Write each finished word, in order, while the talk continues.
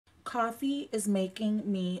coffee is making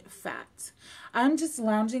me fat. I'm just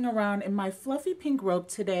lounging around in my fluffy pink robe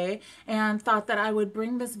today and thought that I would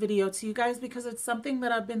bring this video to you guys because it's something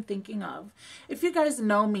that I've been thinking of. If you guys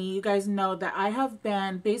know me, you guys know that I have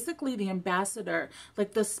been basically the ambassador,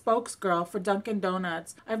 like the spokesgirl for Dunkin'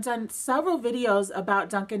 Donuts. I've done several videos about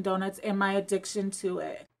Dunkin' Donuts and my addiction to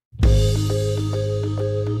it.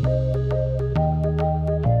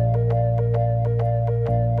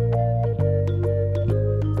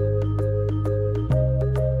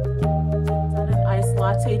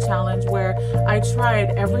 Latte challenge where I tried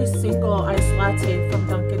every single iced latte from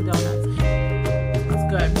Dunkin' Donuts.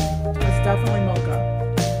 It's good. It's definitely mocha.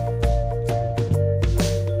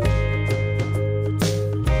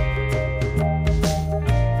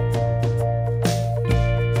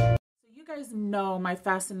 Know my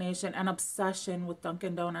fascination and obsession with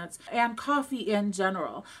Dunkin' Donuts and coffee in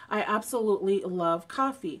general. I absolutely love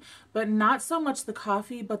coffee, but not so much the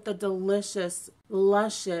coffee, but the delicious,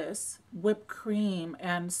 luscious whipped cream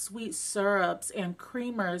and sweet syrups and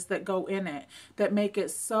creamers that go in it that make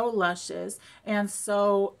it so luscious and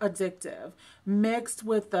so addictive. Mixed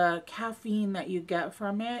with the caffeine that you get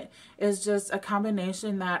from it is just a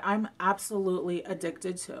combination that I'm absolutely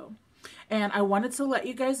addicted to. And I wanted to let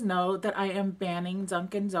you guys know that I am banning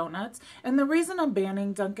Dunkin' Donuts. And the reason I'm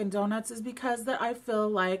banning Dunkin' Donuts is because that I feel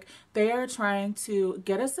like they are trying to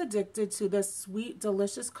get us addicted to this sweet,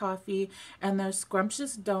 delicious coffee and their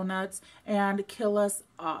scrumptious donuts and kill us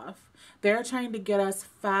off. They're trying to get us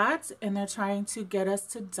fat and they're trying to get us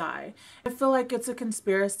to die. I feel like it's a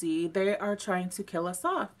conspiracy. They are trying to kill us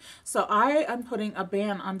off. So I am putting a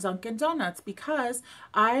ban on Dunkin' Donuts because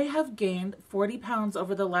I have gained 40 pounds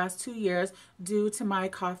over the last 2 years due to my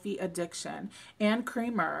coffee addiction and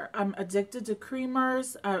creamer. I'm addicted to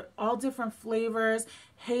creamers, all different flavors,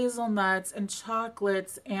 hazelnuts and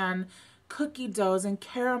chocolates and cookie doughs and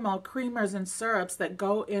caramel creamers and syrups that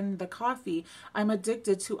go in the coffee. I'm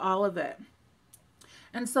addicted to all of it.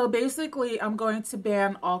 And so basically I'm going to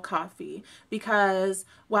ban all coffee because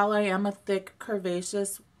while I am a thick,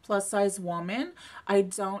 curvaceous, plus size woman, I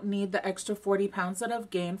don't need the extra 40 pounds that I've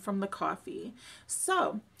gained from the coffee.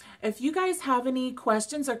 So if you guys have any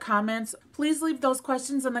questions or comments, please leave those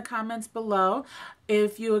questions in the comments below.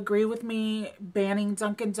 If you agree with me banning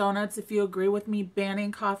Dunkin' Donuts, if you agree with me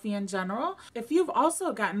banning coffee in general, if you've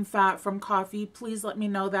also gotten fat from coffee, please let me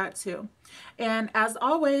know that too. And as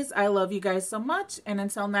always, I love you guys so much. And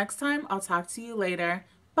until next time, I'll talk to you later.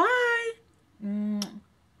 Bye.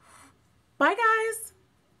 Bye guys.